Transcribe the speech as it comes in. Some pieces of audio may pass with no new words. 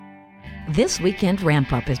This weekend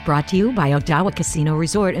ramp-up is brought to you by Odawa Casino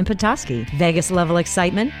Resort in Petoskey. Vegas-level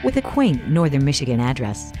excitement with a quaint Northern Michigan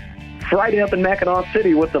address. Friday up in Mackinac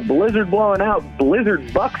City with the blizzard blowing out,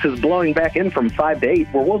 Blizzard Bucks is blowing back in from 5 to 8,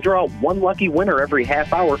 where we'll draw one lucky winner every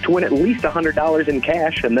half hour to win at least $100 in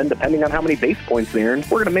cash, and then depending on how many base points they earn,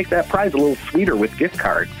 we're going to make that prize a little sweeter with gift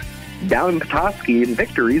cards. Down in Petoskey in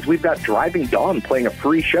Victories, we've got Driving Dawn playing a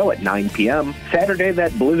free show at 9 p.m. Saturday,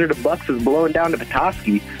 that blizzard of bucks is blowing down to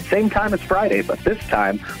Petoskey, same time as Friday, but this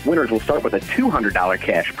time, winners will start with a $200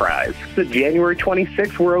 cash prize. So January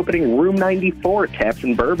 26th, we're opening Room 94, Taps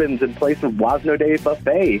and Bourbons, in place of Wasno Day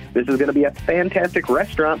Buffet. This is going to be a fantastic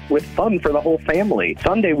restaurant with fun for the whole family.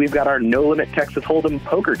 Sunday, we've got our No Limit Texas Hold'em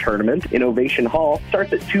Poker Tournament in Ovation Hall.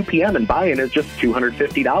 Starts at 2 p.m. and buy-in is just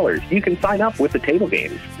 $250. You can sign up with the table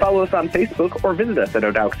games. Follow us on Facebook or visit us at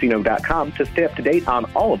OdellCasino.com to stay up to date on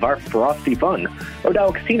all of our frosty fun.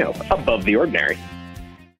 Odell Casino, above the ordinary.